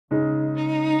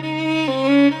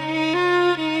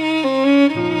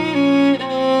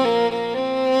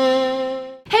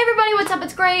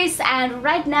and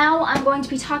right now I'm going to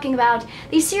be talking about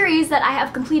the series that I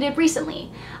have completed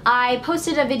recently. I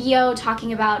posted a video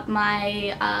talking about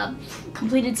my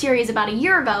completed series about a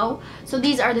year ago, so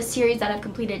these are the series that I've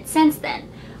completed since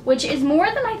then, which is more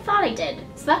than I thought I did.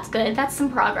 So that's good, that's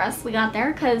some progress we got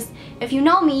there, because if you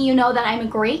know me, you know that I'm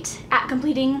great at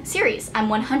completing series. I'm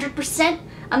 100%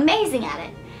 amazing at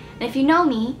it. And if you know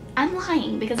me, I'm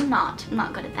lying because I'm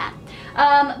not good at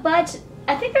that. But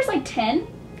I think there's like 10,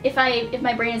 if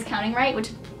my brain is counting right, which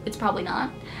it's probably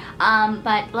not.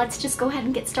 But let's just go ahead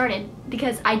and get started,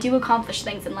 because I do accomplish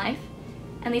things in life,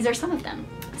 and these are some of them.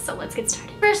 So let's get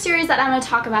started. The first series that I'm going to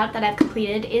talk about that I've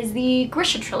completed is the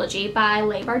Grisha trilogy by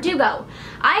Leigh Bardugo.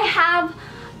 I have,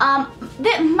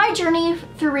 my journey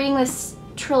through reading this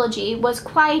trilogy was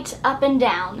quite up and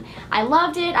down. I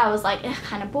loved it, I was like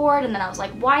kind of bored, and then I was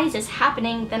like, why is this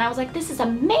happening? Then I was like, this is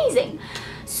amazing.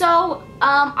 So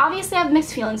obviously I have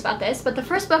mixed feelings about this, but the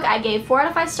first book I gave 4 out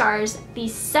of 5 stars. The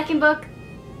second book,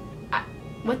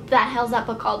 what the hell's that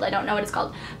book called? I don't know what it's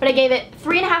called, but I gave it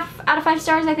 3.5 out of 5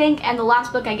 stars, I think, and the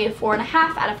last book I gave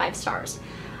 4.5 out of 5 stars.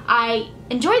 I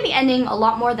enjoyed the ending a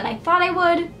lot more than I thought I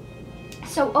would,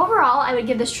 so overall I would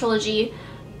give this trilogy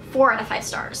 4 out of 5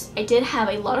 stars. I did have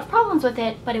a lot of problems with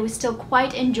it, but it was still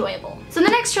quite enjoyable. So the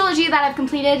next trilogy that I've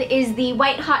completed is the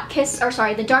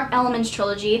the Dark Elements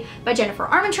trilogy by Jennifer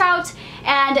Armentrout,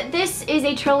 and this is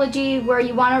a trilogy where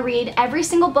you want to read every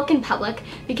single book in public,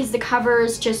 because the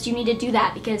covers you need to do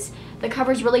that because the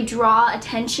covers really draw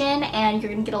attention, and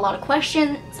you're gonna get a lot of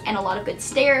questions and a lot of good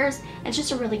stares, and it's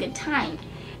just a really good time.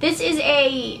 This is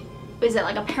it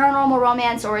like a paranormal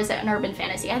romance, or is it an urban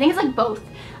fantasy? I think it's like both.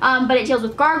 But it deals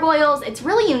with gargoyles. It's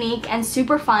really unique and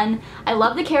super fun. I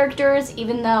love the characters,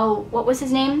 even though, what was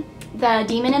his name? The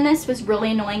demon in this was really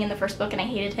annoying in the first book and I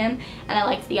hated him, and I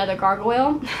liked the other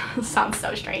gargoyle. Sounds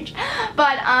so strange.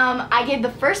 But I gave the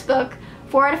first book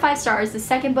 4 out of 5 stars, the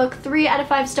second book 3 out of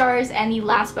 5 stars, and the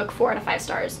last book 4 out of 5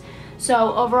 stars.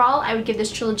 So overall, I would give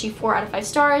this trilogy 4 out of 5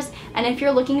 stars, and if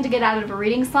you're looking to get out of a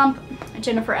reading slump,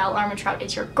 Jennifer L. Armentrout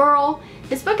is your girl.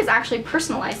 This book is actually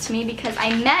personalized to me because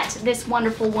I met this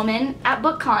wonderful woman at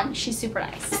BookCon. She's super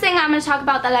nice. This thing I'm going to talk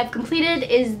about that I've completed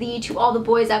is the To All the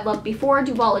Boys I've Loved Before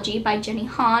duology by Jenny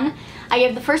Han. I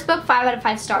gave the first book 5 out of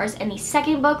 5 stars and the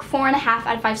second book 4.5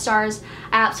 out of 5 stars.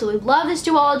 I absolutely love this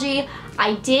duology.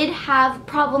 I did have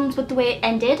problems with the way it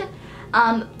ended.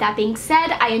 That being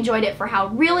said, I enjoyed it for how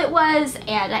real it was,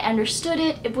 and I understood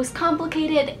it. It was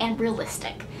complicated and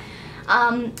realistic.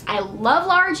 I love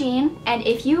Lara Jean, and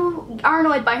if you are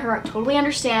annoyed by her, I totally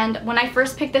understand. When I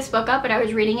first picked this book up and I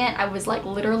was reading it, I was like,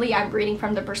 literally, I'm reading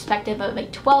from the perspective of a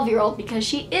 12-year-old because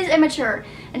she is immature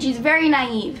and she's very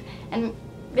naive and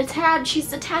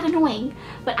she's a tad annoying,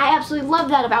 but I absolutely love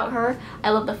that about her. I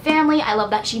love the family. I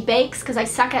love that she bakes, because I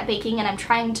suck at baking and I'm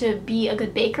trying to be a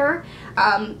good baker,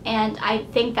 and I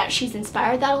think that she's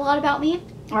inspired that a lot about me,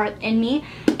 or in me,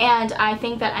 and I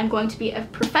think that I'm going to be a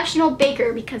professional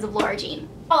baker because of Lara Jean.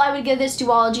 Well, I would give this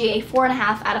duology a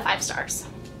 4.5 out of 5 stars.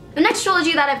 The next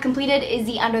trilogy that I've completed is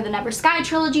the Under the Never Sky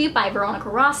trilogy by Veronica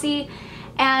Rossi.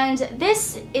 And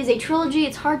this is a trilogy,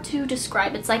 it's hard to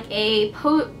describe. It's like a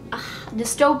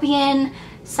dystopian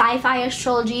sci-fi-ish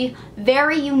trilogy.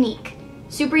 Very unique,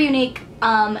 super unique.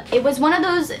 It was one of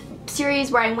those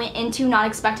series where I went into not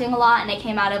expecting a lot and I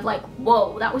came out of like,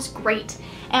 whoa, that was great.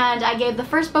 And I gave the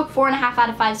first book 4.5 out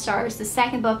of 5 stars, the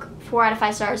second book 4 out of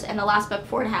 5 stars, and the last book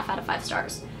 4.5 out of 5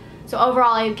 stars. So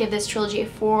overall, I would give this trilogy a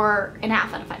 4.5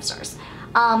 out of 5 stars.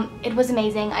 It was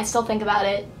amazing. I still think about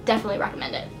it. Definitely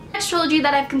recommend it. The next trilogy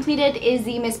that I've completed is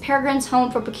the Miss Peregrine's Home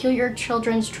for Peculiar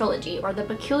Children's trilogy, or the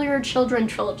Peculiar Children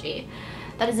trilogy.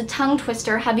 That is a tongue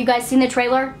twister. Have you guys seen the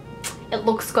trailer? It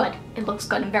looks good. It looks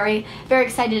good. I'm very, very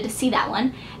excited to see that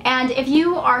one. And if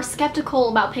you are skeptical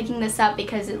about picking this up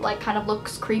because it like kind of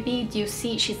looks creepy, do you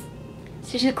see she's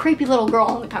a creepy little girl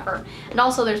on the cover. And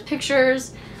also there's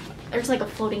pictures. There's like a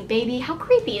floating baby. How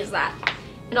creepy is that?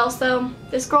 And also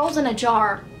this girl's in a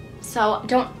jar. So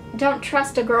don't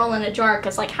trust a girl in a jar,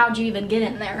 because like how'd you even get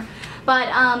in there? But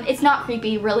it's not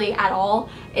creepy really at all.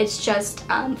 It's just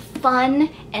fun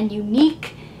and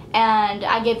unique. And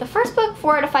I gave the first book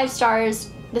 4 out of 5 stars,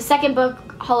 the second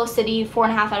book, Hollow City,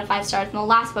 4.5 out of 5 stars, and the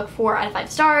last book 4 out of 5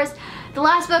 stars. The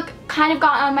last book kind of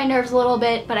got on my nerves a little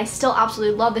bit, but I still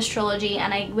absolutely love this trilogy,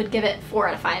 and I would give it 4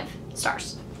 out of 5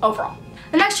 stars overall.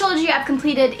 The next trilogy I've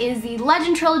completed is the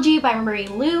Legend trilogy by Marie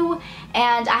Lu,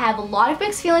 and I have a lot of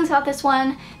mixed feelings about this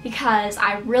one because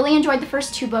I really enjoyed the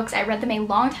first 2 books. I read them a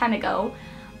long time ago.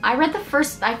 I read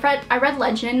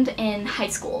Legend in high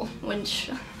school, which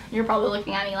you're probably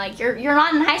looking at me like, you're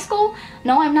not in high school?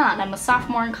 No, I'm not. I'm a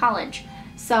sophomore in college.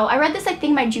 So I read this, I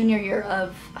think, my junior year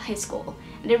of high school.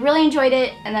 and I really enjoyed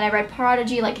it. And then I read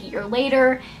Prodigy like a year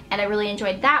later, and I really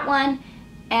enjoyed that one.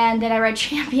 And then I read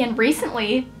Champion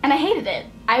recently, and I hated it.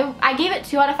 I gave it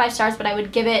 2 out of 5 stars, but I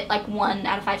would give it like 1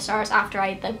 out of 5 stars after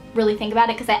I like, really think about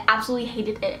it, because I absolutely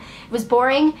hated it. It was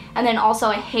boring, and then also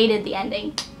I hated the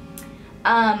ending.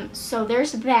 So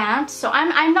there's that. So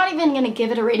I'm not even gonna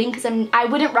give it a rating because I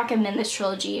wouldn't recommend this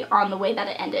trilogy on the way that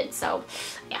it ended. So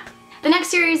yeah. The next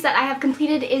series that I have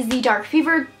completed is the Dark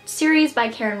Fever series by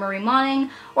Karen Marie Moning,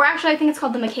 or actually I think it's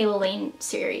called the Michaela Lane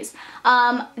series.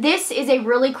 This is a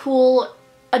really cool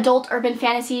adult urban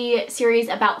fantasy series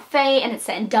about fae, and it's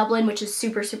set in Dublin, which is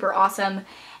super, super awesome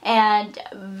and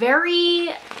very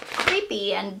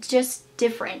creepy and just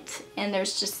different. And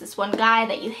there's just this one guy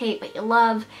that you hate but you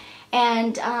love,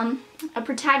 and a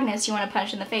protagonist you want to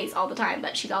punch in the face all the time,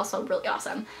 but she's also really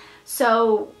awesome.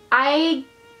 So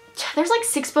there's like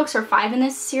 6 books or 5 in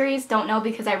this series, don't know,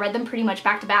 because I read them pretty much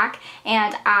back to back,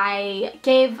 and I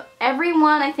gave every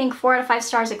one I think 4 out of 5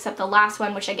 stars except the last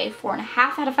one, which I gave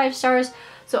 4.5 out of 5 stars.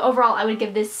 So overall, I would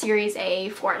give this series a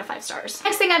 4 out of 5 stars.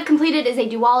 Next thing I've completed is a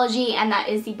duology, and that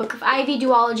is the Book of Ivy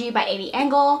duology by Amy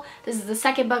Engel. This is the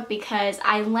second book because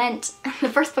I lent the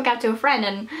first book out to a friend,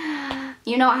 and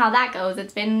you know how that goes.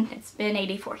 It's been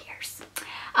 84 years.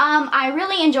 I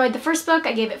really enjoyed the first book.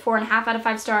 I gave it 4.5 out of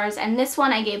 5 stars, and this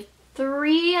one I gave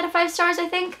 3 out of 5 stars, I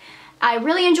think. I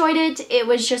really enjoyed it. It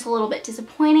was just a little bit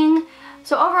disappointing.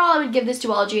 So overall, I would give this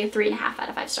duology a 3.5 out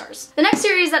of 5 stars. The next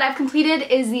series that I've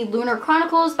completed is the Lunar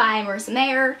Chronicles by Marissa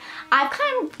Mayer. I'm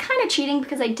kind of cheating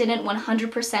because I didn't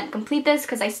 100% complete this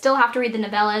because I still have to read the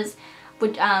novellas,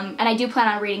 and I do plan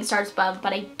on reading Stars Above,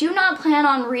 but I do not plan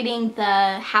on reading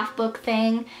the half book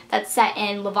thing that's set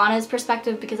in Levana's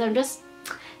perspective because I'm just,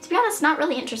 to be honest, not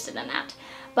really interested in that.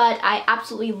 But I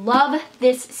absolutely love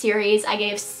this series. I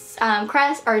gave Cinder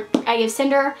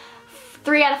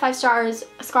 3 out of 5 stars,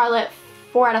 Scarlet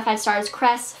 4 out of 5 stars,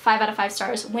 Cress 5 out of 5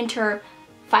 stars, Winter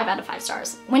 5 out of 5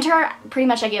 stars. Winter, pretty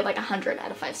much I gave like 100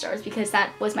 out of 5 stars because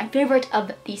that was my favorite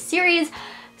of the series.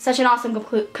 Such an awesome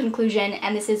conclusion,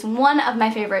 and this is one of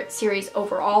my favorite series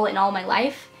overall in all my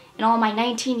life. In all my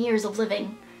 19 years of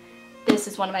living, this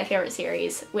is one of my favorite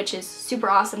series, which is super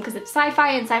awesome because it's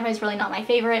sci-fi, and sci-fi is really not my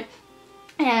favorite.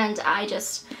 And I'm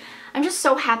just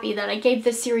so happy that I gave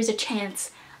this series a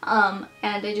chance. And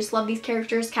I just love these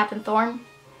characters. Captain Thorne,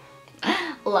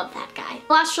 love that guy.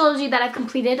 The last trilogy that I've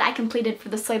completed, I completed for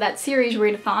the Slay That series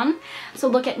readathon. So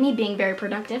look at me being very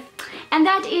productive. And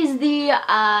that is the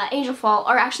Angel Fall,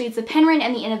 or actually it's the Penryn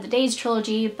and the End of the Days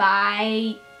trilogy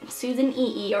by Susan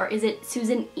E. or is it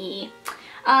Susan E?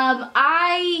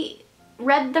 I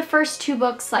read the first 2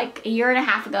 books like a year and a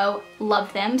half ago,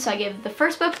 loved them, so I gave the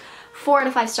first book 4 out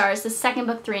of 5 stars, the second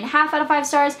book 3.5 out of 5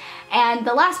 stars, and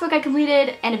the last book I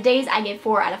completed, End of Days, I gave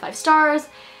 4 out of 5 stars.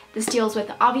 This deals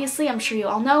with, obviously, I'm sure you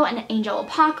all know, an angel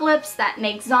apocalypse that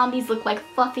makes zombies look like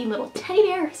fluffy little teddy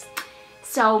bears.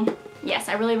 So yes,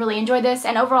 I really, really enjoyed this,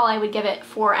 and overall I would give it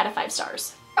 4 out of 5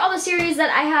 stars. All the series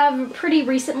that I have pretty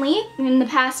recently, in the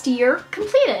past year,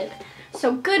 completed.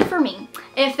 So good for me.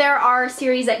 If there are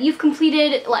series that you've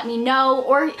completed, let me know,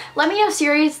 or let me know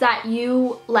series that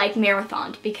you like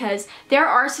marathoned, because there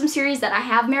are some series that I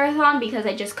have marathoned because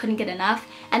I just couldn't get enough,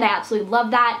 and I absolutely love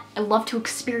that. I love to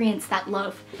experience that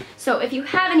love. So if you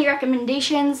have any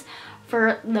recommendations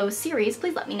for those series,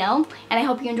 please let me know, and I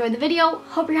hope you enjoyed the video.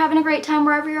 Hope you're having a great time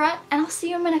wherever you're at, and I'll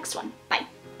see you in my next one.